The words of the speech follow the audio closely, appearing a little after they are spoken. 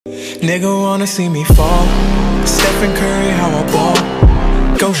Nigga wanna see me fall. Stephen Curry, how I ball.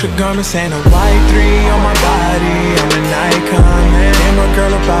 Gosha garments and a white 3 on my body. I'm an icon, man. Damn, a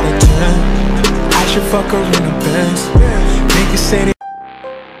girl about a 10. I should fuck her in the Benz. Niggas say they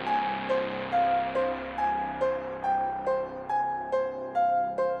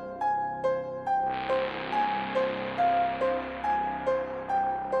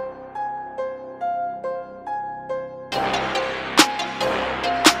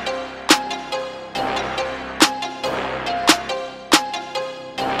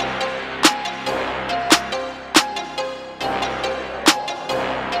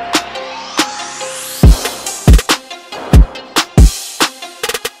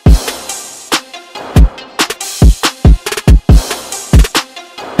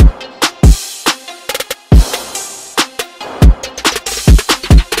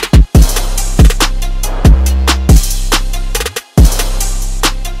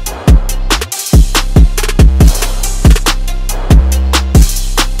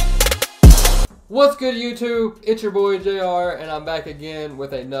What's good, YouTube? It's your boy JR, and I'm back again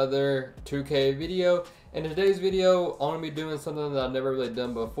with another 2K video. In today's video, I'm going to be doing something that I've never really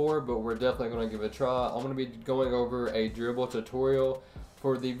done before, but we're definitely going to give it a try. I'm going to be going over a dribble tutorial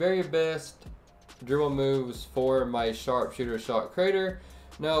for the very best dribble moves for my sharpshooter shot creator.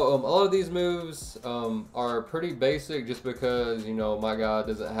 Now, a lot of these moves are pretty basic just because, you know, my guy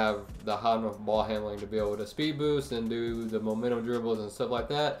doesn't have the high enough ball handling to be able to speed boost and do the momentum dribbles and stuff like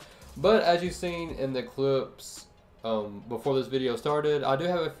that. But as you've seen in the clips before this video started, I do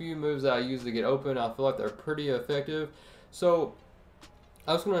have a few moves that I use to get open. I feel like they're pretty effective. So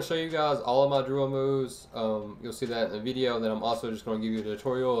I'm just going to show you guys all of my dribble moves. You'll see that in the video. And then I'm also just going to give you a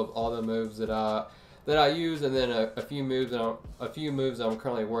tutorial of all the moves that I use, and then a few moves that I'm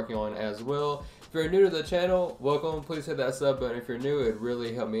currently working on as well. If you're new to the channel, welcome. Please hit that sub button if you're new. It'd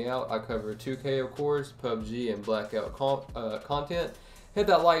really help me out. I cover 2K, of course, PUBG, and Blackout content. Hit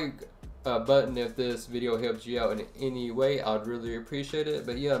that like button if this video helps you out in any way. I'd really appreciate it.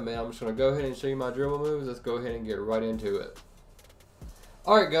 But yeah, man, I'm just going to go ahead and show you my dribble moves. Let's go ahead and get right into it.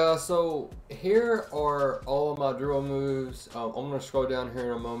 Alright guys, so here are all of my dribble moves. I'm going to scroll down here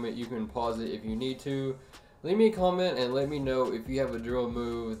in a moment. You can pause it if you need to. Leave me a comment and let me know if you have a dribble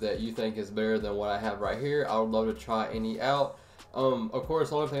move that you think is better than what I have right here. I would love to try any out. Of course,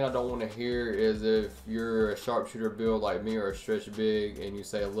 the only thing I don't want to hear is if you're a sharpshooter build like me or a stretch big and you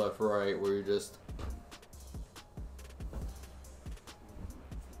say left right where you're just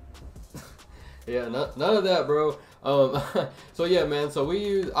yeah, none of that, bro. So yeah, man, so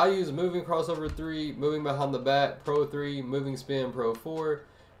I use moving crossover 3, moving behind the back pro 3, moving spin pro 4,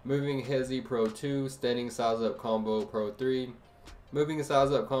 moving hezzy pro 2, standing size up combo pro 3, moving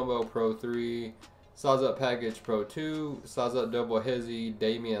size up combo pro 3, size up package pro 2, size up double hezzy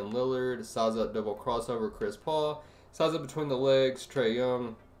Damian Lillard, size up double crossover Chris Paul, size up between the legs Trae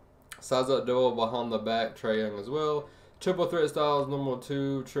Young, size up double behind the back Trae Young as well, triple threat styles normal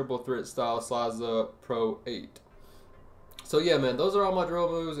 2, triple threat style size up pro 8. So yeah, man, those are all my dribble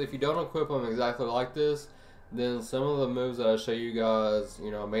moves. If you don't equip them exactly like this, then some of the moves that I show you guys,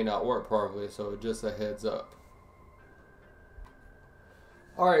 you know, may not work properly. So just a heads up.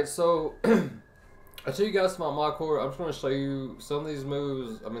 Alright, so I show you guys my MYPARK. I'm just going to show you some of these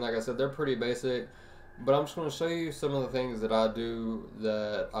moves. I mean, like I said, they're pretty basic, but I'm just going to show you some of the things that I do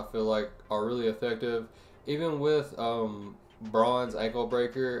that I feel like are really effective. Even with bronze ankle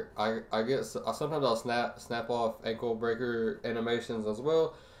breaker, I guess sometimes I'll snap off ankle breaker animations as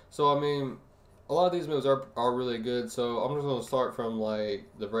well. So I mean, a lot of these moves are really good. So I'm just going to start from like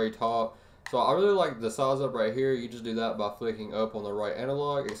the very top. So I really like the size up right here. You just do that by flicking up on the right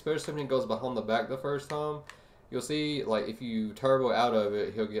analog, especially when it goes behind the back the first time. You'll see, like, if you turbo out of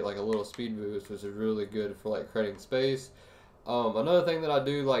it, he'll get like a little speed boost, which is really good for like creating space. Another thing that I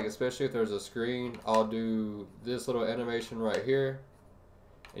do, like, especially if there's a screen, I'll do this little animation right here,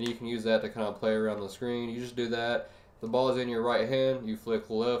 and you can use that to kind of play around the screen. You just do that. The ball is in your right hand, you flick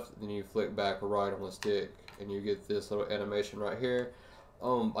left, then you flick back right on the stick, and you get this little animation right here.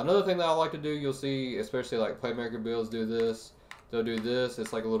 Another thing that I like to do, you'll see, especially like playmaker builds do this. They'll do this.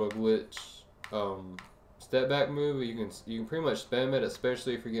 It's like a little glitch step back move. You can pretty much spam it,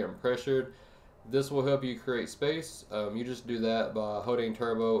 especially if you're getting pressured. This will help you create space. You just do that by holding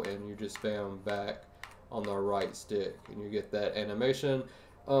turbo and you just spam back on the right stick and you get that animation.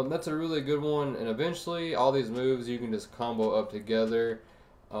 That's a really good one, and eventually all these moves you can just combo up together.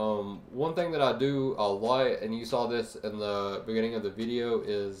 One thing that I do a lot, and you saw this in the beginning of the video,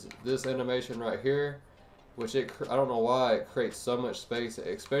 is this animation right here, which I don't know why it creates so much space,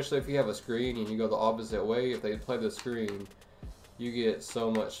 especially if you have a screen and you go the opposite way. If they play the screen, you get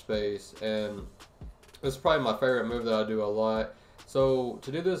so much space, and it's probably my favorite move that I do a lot. So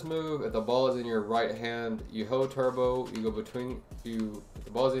to do this move, if the ball is in your right hand, you hold turbo, you go between you. If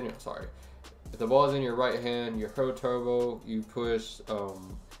the ball is in your if the ball is in your right hand, you hold turbo, you push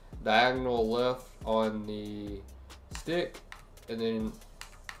diagonal left on the stick, and then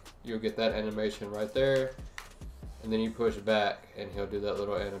you'll get that animation right there. And then you push back, and he'll do that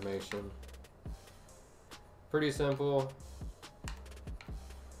little animation. Pretty simple.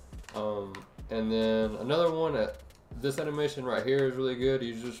 And then another one, this animation right here is really good.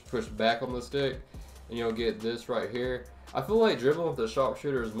 You just push back on the stick, and you'll get this right here. I feel like dribbling with the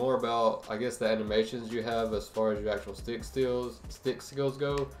sharpshooter is more about, I guess, the animations you have as far as your actual stick skills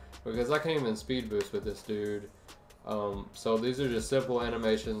go, because I can't even speed boost with this dude. So these are just simple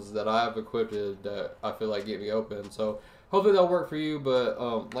animations that I have equipped that I feel like get me open. So hopefully that'll work for you.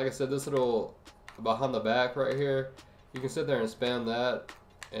 But like I said, this little behind the back right here, you can sit there and spam that,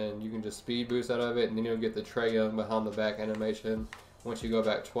 and you can just speed boost out of it, and then you'll get the Trae Young behind the back animation once you go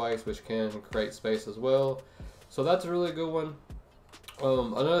back twice, which can create space as well. So that's a really good one.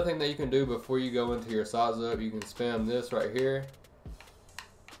 Another thing that you can do before you go into your size up, you can spam this right here,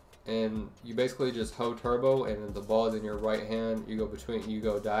 and you basically just hold turbo, and if the ball is in your right hand, you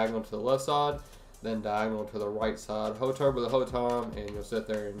go diagonal to the left side, then diagonal to the right side, hold turbo the whole time, and you'll sit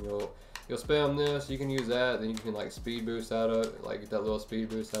there and you'll spam this. You can use that, then you can like speed boost out of it, like get that little speed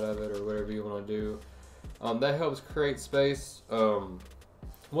boost out of it, or whatever you want to do. That helps create space.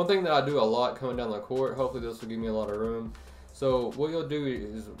 One thing that I do a lot coming down the court, hopefully this will give me a lot of room. So what you'll do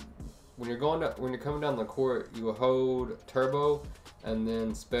is when you're coming down the court, you will hold turbo and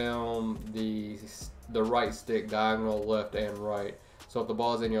then spam the right stick diagonal left and right. So if the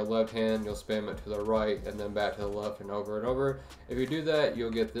ball is in your left hand, you'll spam it to the right and then back to the left and over and over. If you do that,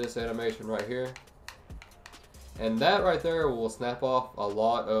 you'll get this animation right here. And that right there will snap off a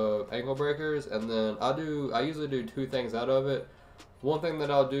lot of ankle breakers. And then I usually do two things out of it. One thing that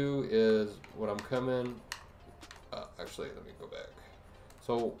I'll do is when I'm coming, actually let me go back.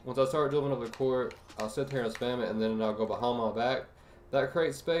 So once I start dribbling up the court, I'll sit there and spam it, and then I'll go behind my back. That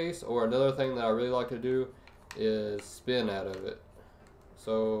creates space. Or another thing that I really like to do is spin out of it.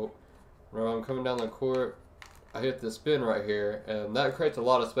 So when I'm coming down the court, I hit the spin right here, and that creates a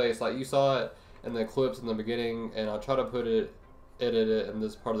lot of space. Like you saw it in the clips in the beginning, and I'll try to edit it in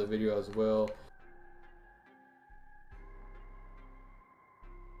this part of the video as well.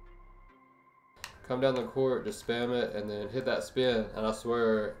 Come down the court, just spam it, and then hit that spin, and I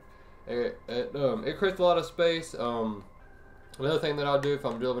swear it creates a lot of space. Another thing that I'll do if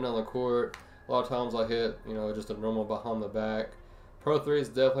I'm dribbling down the court, a lot of times I hit, just a normal behind the back. Pro 3 is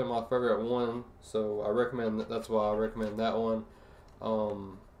definitely my favorite one, so that's why I recommend that one.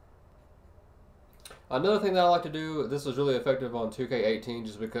 Another thing that I like to do, this was really effective on 2K18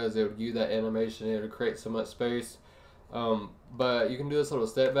 just because it would give you that animation, it would create so much space. But you can do this little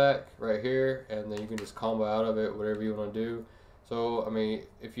step back right here, and then you can just combo out of it, whatever you want to do. So, I mean,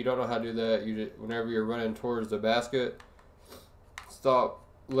 if you don't know how to do that, whenever you're running towards the basket,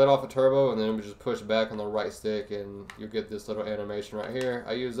 let off a turbo, and then just push back on the right stick, and you'll get this little animation right here.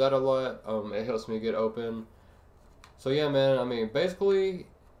 I use that a lot. It helps me get open. So yeah, man, I mean, basically,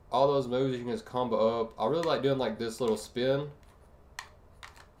 all those moves you can just combo up. I really like doing like this little spin.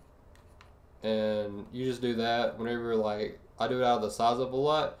 And you just do that whenever, like, I do it out of the size up a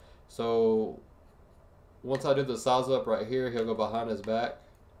lot. So once I do the size up right here, he'll go behind his back,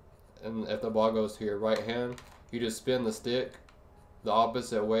 and if the ball goes to your right hand, you just spin the stick the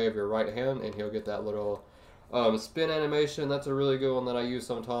opposite way of your right hand, and he'll get that little spin animation. That's a really good one that I use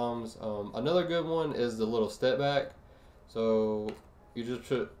sometimes. Another good one is the little step back. So you just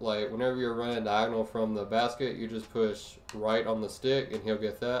put, like, whenever you're running diagonal from the basket, you just push right on the stick, and he'll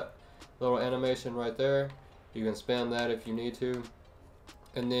get that little animation right there. You can spam that if you need to,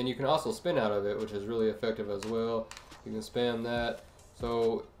 and then you can also spin out of it, which is really effective as well. You can spam that.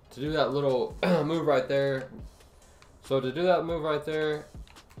 So to do that little move right there,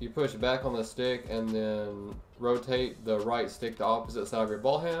 you push back on the stick and then rotate the right stick the opposite side of your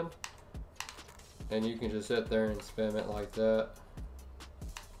ball hand, and you can just sit there and spam it like that.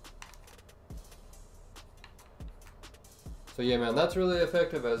 So yeah, man, that's really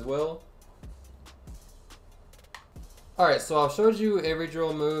effective as well. Alright, so I've showed you every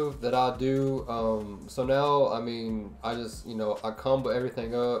drill move that I do. So now, I mean, I just, I combo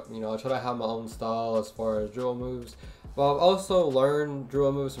everything up. I try to have my own style as far as drill moves. But I've also learned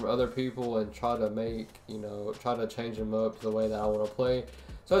drill moves from other people and try to try to change them up to the way that I want to play.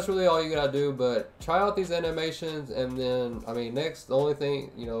 So that's really all you gotta do. But try out these animations, and then, I mean, next, the only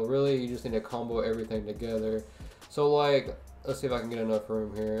thing, really, you just need to combo everything together. So, like, let's see if I can get enough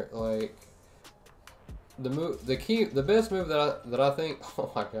room here. Like the best move that I think,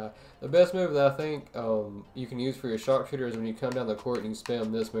 oh my god, the best move that I think you can use for your sharpshooter is when you come down the court and you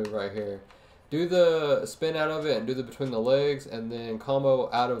spam this move right here. Do the spin out of it and do the between the legs, and then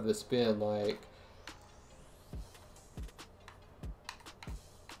combo out of the spin, like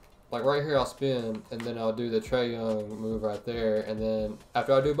right here I'll spin, and then I'll do the Trae Young move right there, and then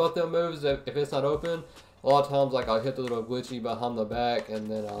after I do both them moves, if it's not open, a lot of times like I'll hit the little glitchy behind the back, and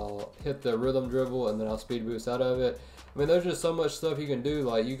then I'll hit the rhythm dribble, and then I'll speed boost out of it. I mean, there's just so much stuff you can do.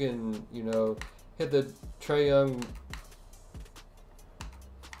 Like you can, you know, hit the Trae Young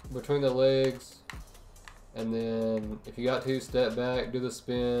between the legs, and then if you got to, step back, do the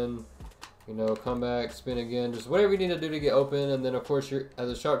spin, you know, come back, spin again, just whatever you need to do to get open. And then of course, you're, as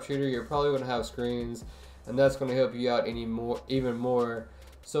a sharpshooter, you're probably going to have screens, and that's going to help you out even more.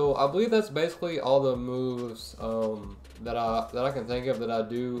 So I believe that's basically all the moves that I can think of that I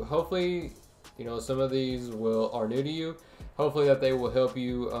do. Hopefully, you know, some of these are new to you. Hopefully that they will help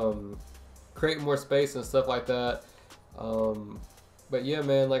you create more space and stuff like that. But yeah,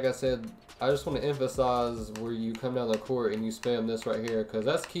 man, like I said, I just want to emphasize where you come down the court and you spam this right here, because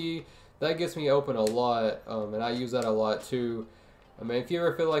that's key. That gets me open a lot, and I use that a lot too. I mean, if you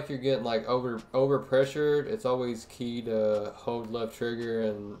ever feel like you're getting like over pressured, it's always key to hold left trigger,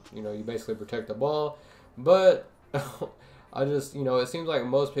 and you know, you basically protect the ball. But I just, you know, it seems like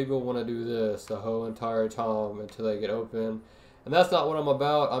most people want to do this the whole entire time until they get open, and that's not what I'm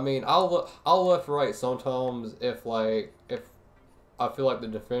about. I mean, I'll left right sometimes if I feel like the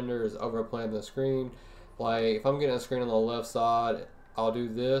defender is overplaying the screen. Like if I'm getting a screen on the left side, I'll do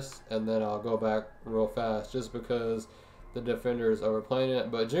this and then I'll go back real fast just because the defender is overplaying it.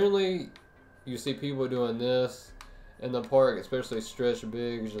 But generally, you see people doing this in the park, especially stretch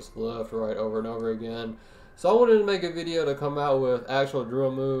bigs, just left, right, over and over again. So I wanted to make a video to come out with actual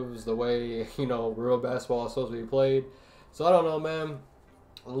drill moves, the way, you know, real basketball is supposed to be played. So I don't know, man.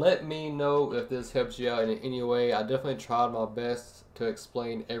 Let me know if this helps you out in any way. I definitely tried my best to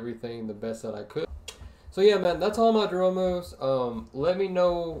explain everything the best that I could. So yeah, man, that's all my drill moves. Let me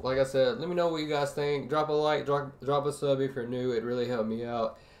know, like I said, let me know what you guys think. Drop a like, drop a sub if you're new. It really helped me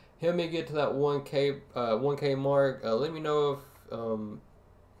out. Help me get to that 1K mark. Let me know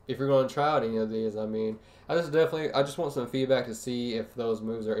if you're going to try out any of these. I mean, I just want some feedback to see if those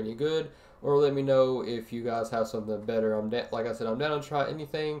moves are any good, or let me know if you guys have something better. Like I said, I'm down to try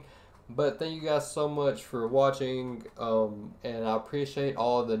anything. But thank you guys so much for watching, and I appreciate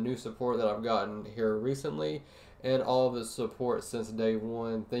all the new support that I've gotten here recently, and all the support since day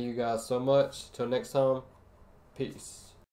one. Thank you guys so much. Till next time, peace.